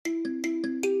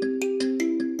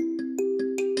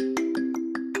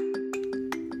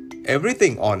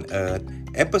Everything on Earth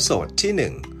เอพิโซดที่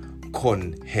1คน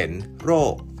เห็นโร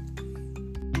ค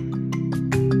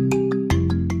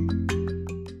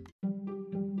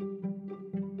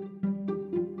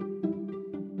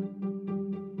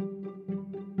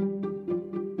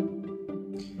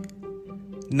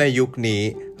ในยุคนี้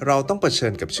เราต้องเผชิ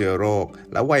ญกับเชื้อโรค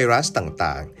และไวรัส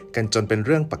ต่างๆกันจนเป็นเ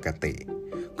รื่องปกติ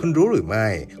คุณรู้หรือไม่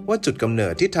ว่าจุดกำเนิ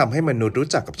ดที่ทำให้มนุษย์รู้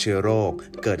จักกับเชื้อโรค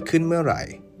เกิดขึ้นเมื่อไหร่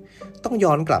ต้อง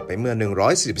ย้อนกลับไปเมื่อ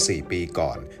144ปีก่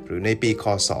อนหรือในปีค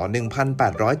ศ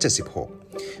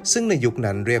1876ซึ่งในยุค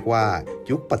นั้นเรียกว่า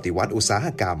ยุคปฏิวัติอุตสาห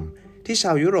กรรมที่ช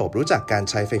าวยุโรปรู้จักการ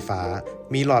ใช้ไฟฟ้า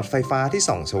มีหลอดไฟฟ้าที่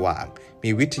ส่องสว่างมี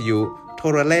วิทยุโท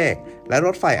รเลขและร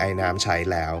ถไฟไอน้ำใช้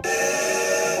แล้ว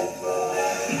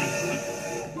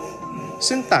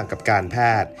ซึ่งต่างกับการแพ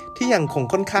ทย์ที่ยังคง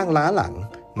ค่อนข้างล้าหลัง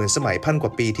เหมือนสมัยพันกว่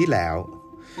าปีที่แล้ว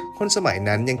คนสมัย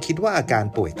นั้นยังคิดว่าอาการ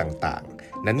ป่วยต่าง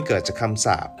ๆนั้นเกิดจากคำส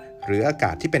าปหรืออาก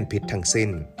าศที่เป็นพิษทั้งสิ้น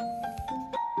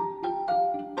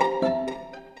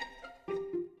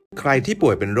ใครที่ป่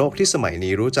วยเป็นโรคที่สมัย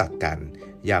นี้รู้จักกัน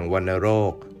อย่างวัณโร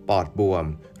คปอดบวม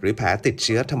หรือแผลติดเ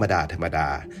ชื้อธรรมดา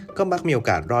ก็มักมีโอ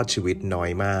กาสรอดชีวิตน้อ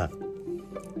ยมาก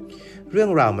เรื่อ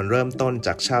งราวมันเริ่มต้นจ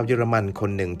ากชาวเยอรมันค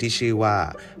นหนึ่งที่ชื่อว่า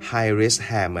Heinrich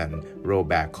Hermann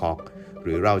Robert Koch ห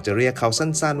รือเราจะเรียกเขา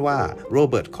สั้นๆว่าโร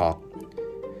เบิร์ต คอก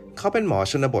เขาเป็นหมอ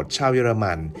ชนบทชาวเยอร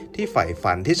มันที่ใฝ่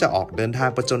ฝันที่จะออกเดินทาง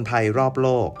ผจญภัยรอบโล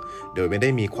กโดยไม่ได้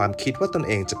มีความคิดว่าตนเ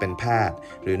องจะเป็นแพทย์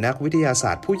หรือนักวิทยาศ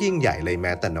าสตร์ผู้ยิ่งใหญ่เลยแ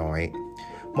ม้แต่น้อย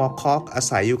หมอคอกอา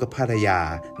ศัยอยู่กับภรรยา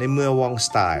ในเมืองวองส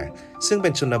ไตน์ซึ่งเป็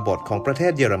นชนบทของประเท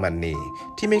ศเยอรมนี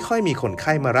ที่ไม่ค่อยมีคนไ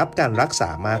ข้มารับการรักษา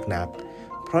มากนัก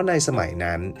เพราะในสมัย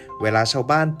นั้นเวลาชาว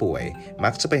บ้านป่วยมั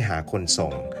กจะไปหาคน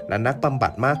ส่งและนักบำบั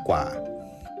ดมากกว่า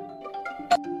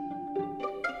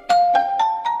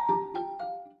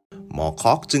หมอค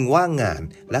อกจึงว่างงาน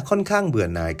และค่อนข้างเบื่อ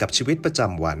หน่ายกับชีวิตประจ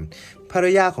ำวันภรร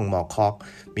ยาของหมอคอก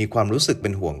มีความรู้สึกเป็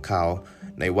นห่วงเขา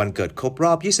ในวันเกิดครบร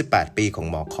อบ28ปีของ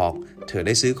หมอคอกเธอไ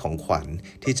ด้ซื้อของขวัญ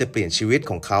ที่จะเปลี่ยนชีวิต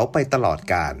ของเขาไปตลอด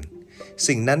กาล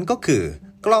สิ่งนั้นก็คือ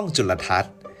กล้องจุลทรรศ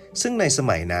น์ซึ่งในส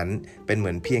มัยนั้นเป็นเห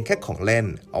มือนเพียงแค่ของเล่น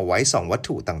เอาไว้ส่องวัต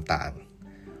ถุต่าง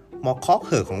ๆหมอคอกเ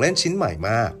ห่อของเล่นชิ้นใหม่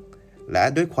มากและ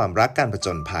ด้วยความรักการผจ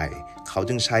ญภัยเขา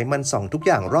จึงใช้มันส่องทุกอ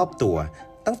ย่างรอบตัว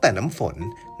ตั้งแต่น้ำฝน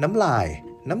น้ำลาย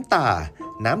น้ำตา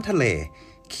น้ำทะเล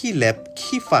ขี้เล็บ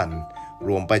ขี้ฟันร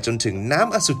วมไปจนถึงน้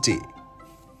ำอสุจิ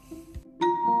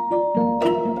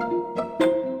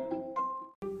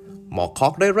หมอคอ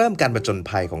กได้เริ่มการผจญ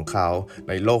ภัยของเขาใ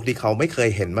นโลกที่เขาไม่เคย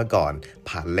เห็นมาก่อน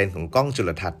ผ่านเลนส์ของกล้องจุ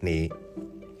ลทรรศน์นี้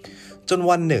จน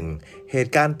วันหนึ่งเห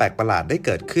ตุการณ์แปลกประหลาดได้เ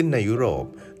กิดขึ้นในยุโรป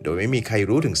โดยไม่มีใคร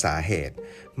รู้ถึงสาเหตุ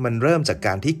มันเริ่มจากก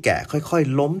ารที่แกะค่อย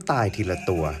ๆล้มตายทีละ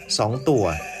ตัว2ตัว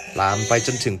ลามไปจ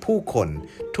นถึงผู้คน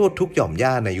ทั่วทุกหย่อมหญ้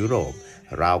าในยุโรป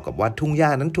ราวกับว่าทุ่งหญ้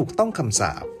านั้นถูกต้องคำส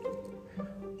าป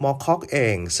หมอคอกเอ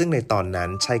งซึ่งในตอนนั้น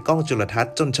ใช้กล้องจุลทรรศ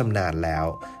น์จนชำนาญแล้ว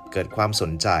เกิดความส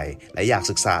นใจและอยาก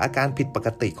ศึกษาอาการผิดปก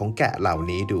ติของแกะเหล่า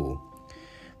นี้ดู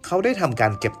เขาได้ทำกา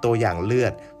รเก็บตัวอย่างเลือ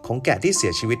ดของแกะที่เสี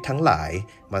ยชีวิตทั้งหลาย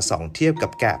มาส่องเทียบกั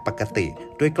บแกะปกติ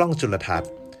ด้วยกล้องจุลทรรศ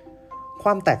น์คว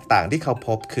ามแตกต่างที่เขาพ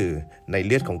บคือในเ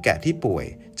ลือดของแกะที่ป่วย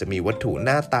จะมีวัตถุห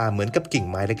น้าตาเหมือนกับกิ่ง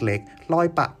ไม้เล็กๆลอย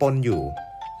ปะปนอยู่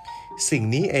สิ่ง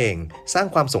นี้เองสร้าง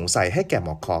ความสงสัยให้แก่หม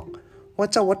อคอกว่า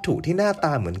เจ้าวัตถุที่หน้าต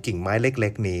าเหมือนกิ่งไม้เล็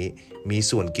กๆนี้มี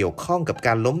ส่วนเกี่ยวข้องกับก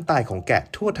ารล้มตายของแกะ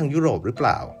ทั่วทั้งยุโรปหรือเป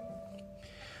ล่า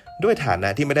ด้วยฐานะ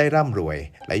ที่ไม่ได้ร่ำรวย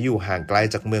และอยู่ห่างไกล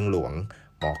จากเมืองหลวง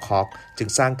หมอคอกจึง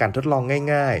สร้างการทดลอง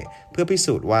ง่ายๆเพื่อพิ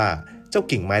สูจน์ว่าเจ้า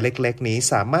กิ่งไม้เล็กๆนี้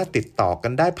สามารถติดต่อกั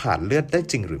นได้ผ่านเลือดได้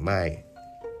จริงหรือไม่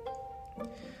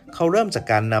เขาเริ่มจาก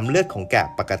การนำเลือดของแกะ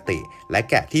ปกติและ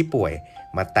แกะที่ป่วย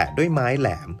มาแตะด้วยไม้แหล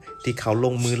มที่เขาล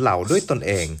งมือเหลาด้วยตนเ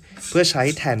องเพื่อใช้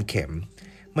แทนเข็ม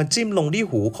มันจิ้มลงที่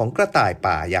หูของกระต่าย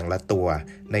ป่าอย่างละตัว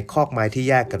ในคอกไม้ที่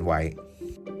แยกกันไว้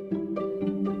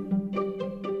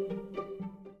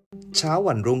เช้า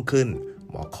วันรุ่งขึ้น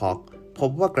หมอคอกพ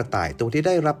บว่ากระต่ายตัวที่ไ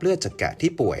ด้รับเลือดจากแกะ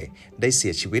ที่ป่วยได้เสี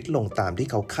ยชีวิตลงตามที่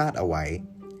เขาคาดเอาไว้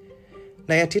ใ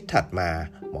นอาทิตย์ถัดมา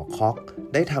หมอคอก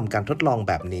ได้ทำการทดลอง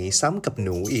แบบนี้ซ้ำกับห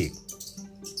นูอีก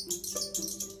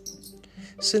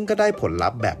ซึ่งก็ได้ผลลั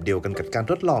พธ์แบบเดียวกันกับการ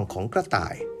ทดลองของกระต่า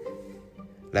ย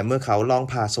และเมื่อเขาลอง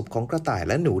ผ่าศพของกระต่าย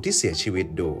และหนูที่เสียชีวิต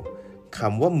ดูค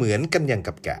ำว่าเหมือนกันอย่าง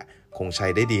กับแกะคงใช้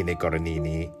ได้ดีในกรณี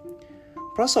นี้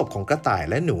เพราะศพของกระต่าย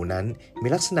และหนูนั้นมี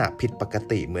ลักษณะผิดปก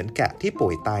ติเหมือนแกะที่ป่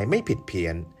วยตายไม่ผิดเพี้ย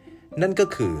นนั่นก็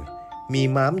คือมี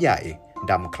ม้ามใหญ่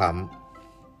ดำคล้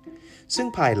ำซึ่ง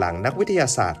ภายหลังนักวิทยา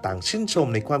ศาสตร์ต่างชื่นชม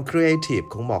ในความครีเอทีฟ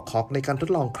ของหมอคอกในการทด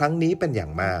ลองครั้งนี้เป็นอย่า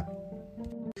งมาก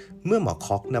เมื่อหมอค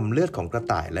อกนำเลือดของกระ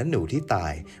ต่ายและหนูที่ตา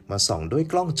ยมาส่องด้วย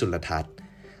กล้องจุลทรรศน์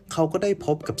เขาก็ได้พ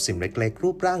บกับสิ่งเล็กๆรู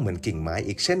ปร่างเหมือนกิ่งไม้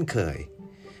อีกเช่นเคย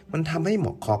มันทำให้หม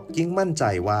อคอกยิ่งมั่นใจ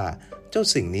ว่าเจ้า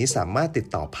สิ่งนี้สามารถติด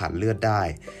ต่อผ่านเลือดได้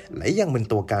และยังเป็น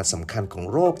ตัวการสำคัญของ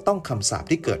โรคต้องคำสาป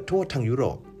ที่เกิดทั่วทั้งยุโร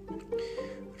ป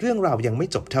เรื่องราวยังไม่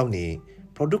จบเท่านี้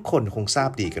เพราะทุกคนคงทราบ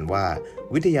ดีกันว่า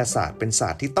วิทยาศาสตร์เป็นศา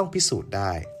สตร์ที่ต้องพิสูจน์ไ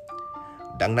ด้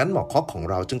ดังนั้นหมอคอกของ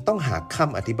เราจึงต้องหาค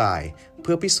ำอธิบายเ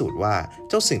พื่อพิสูจน์ว่า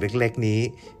เจ้าสิ่งเล็กๆนี้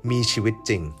มีชีวิต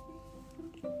จริง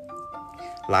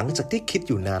หลังจากที่คิดอ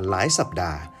ยู่นานหลายสัปด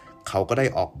าห์เขาก็ได้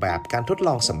ออกแบบการทดล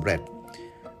องสำเร็จ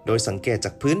โดยสังเกตจ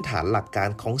ากพื้นฐานหลักการ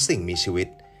ของสิ่งมีชีวิต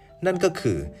นั่นก็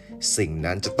คือสิ่ง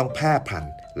นั้นจะต้องแพร่พัน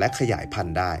ธุ์และขยายพัน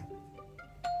ธุ์ได้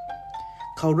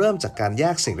เขาเริ่มจากการแย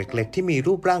กสิ่งเล็กๆที่มี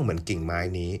รูปร่างเหมือนกิ่งไม้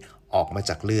นี้ออกมา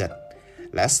จากเลือด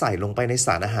และใส่ลงไปในส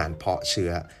ารอาหารเพาะเชื้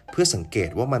อเพื่อสังเกต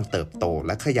ว่ามันเติบโตแ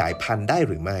ละขยายพันธุ์ได้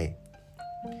หรือไม่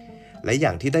และอย่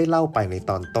างที่ได้เล่าไปใน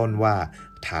ตอนต้นว่า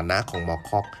ฐานะของหมอ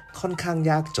คอกค่อนข้าง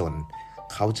ยากจน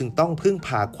เขาจึงต้องพึ่งพ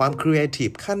าความครีเอที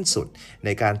ฟขั้นสุดใน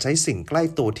การใช้สิ่งใกล้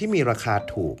ตัวที่มีราคา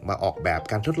ถูกมาออกแบบ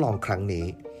การทดลองครั้งนี้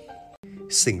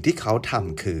สิ่งที่เขาท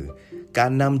ำคือกา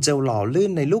รนำเจลหล่อลื่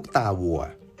นในลูกตาวัว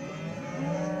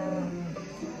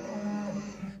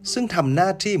ซึ่งทำหน้า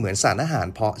ที่เหมือนสารอาหาร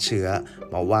เพาะเชื้อ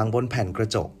มาวางบนแผ่นกระ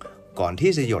จกก่อน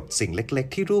ที่จะหยดสิ่งเล็ก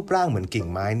ๆที่รูปร่างเหมือนกิ่ง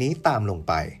ไม้นี้ตามลง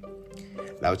ไป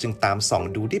แล้วจึงตามส่อง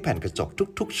ดูที่แผ่นกระจก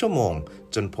ทุกๆชั่วโมง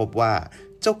จนพบว่า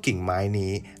เจ้ากิ่งไม้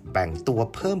นี้แบ่งตัว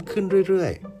เพิ่มขึ้นเรื่อ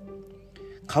ย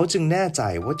ๆเขาจึงแน่ใจ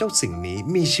ว่าเจ้าสิ่งนี้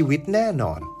มีชีวิตแน่น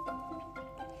อน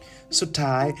สุด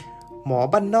ท้ายหมอ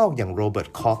บ้านนอกอย่างโรเบิร์ต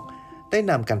คอกได้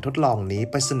นำการทดลองนี้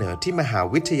ไปเสนอที่มหา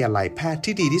วิทยาลัยแพทย์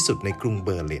ที่ดีที่สุดในกรุงเบ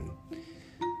อร์ลิน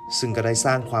ซึ่งก็ได้ส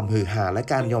ร้างความฮือฮาและ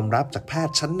การยอมรับจากแพท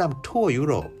ย์ชั้นนำทั่วยุ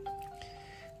โรป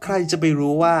ใครจะไป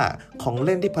รู้ว่าของเ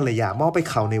ล่นที่ภรรยามอบให้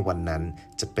เขาในวันนั้น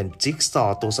จะเป็นจิ๊กซอ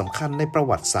ว์ตัวสำคัญในประ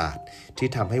วัติศาสตร์ที่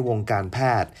ทำให้วงการแพ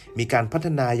ทย์มีการพัฒ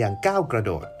นาอย่างก้าวกระโ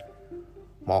ดด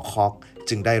หมอคอก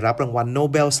จึงได้รับรางวัลโน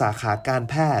เบลสาขาการ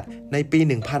แพทย์ในปี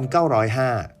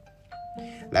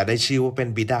 1905 และได้ชื่อว่าเป็น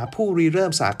บิดาผู้ริเริ่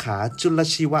มสาขาจุล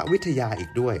ชีววิทยาอี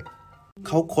กด้วยเ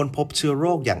ขาค้นพบเชื้อโร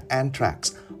คอย่างแอนทรัก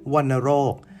ซ์วัณโร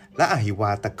คและอหิว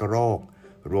าตกโรค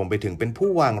รวมไปถึงเป็นผู้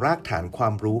วางรากฐานควา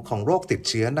มรู้ของโรคติด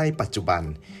เชื้อในปัจจุบัน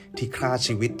ที่ฆ่า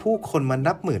ชีวิตผู้คนมา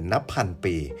นับหมื่นนับพัน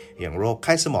ปีอย่างโรคไ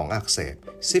ข้สมองอักเสบ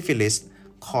ซิฟิลิส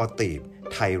คอตีบ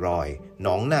ไทรอยด์หน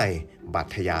องในบาด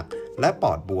ทะยักและป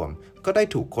อดบวมก็ได้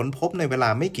ถูกค้นพบในเวลา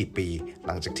ไม่กี่ปีห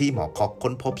ลังจากที่หมอคอก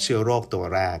ค้นพบเชื้อโรคตัว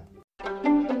แรก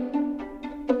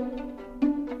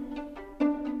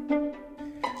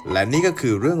และนี่ก็คื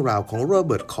อเรื่องราวของโร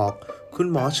เบิร์ตคอกคุณ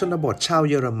หมอชนบทชาว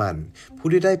เยอรมันผู้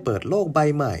ที่ได้เปิดโลกใบ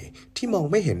ใหม่ที่มอง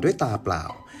ไม่เห็นด้วยตาเปล่า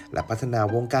และพัฒนา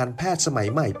วงการแพทย์สมัย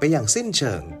ใหม่ไปอย่างสิ้นเ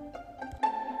ชิง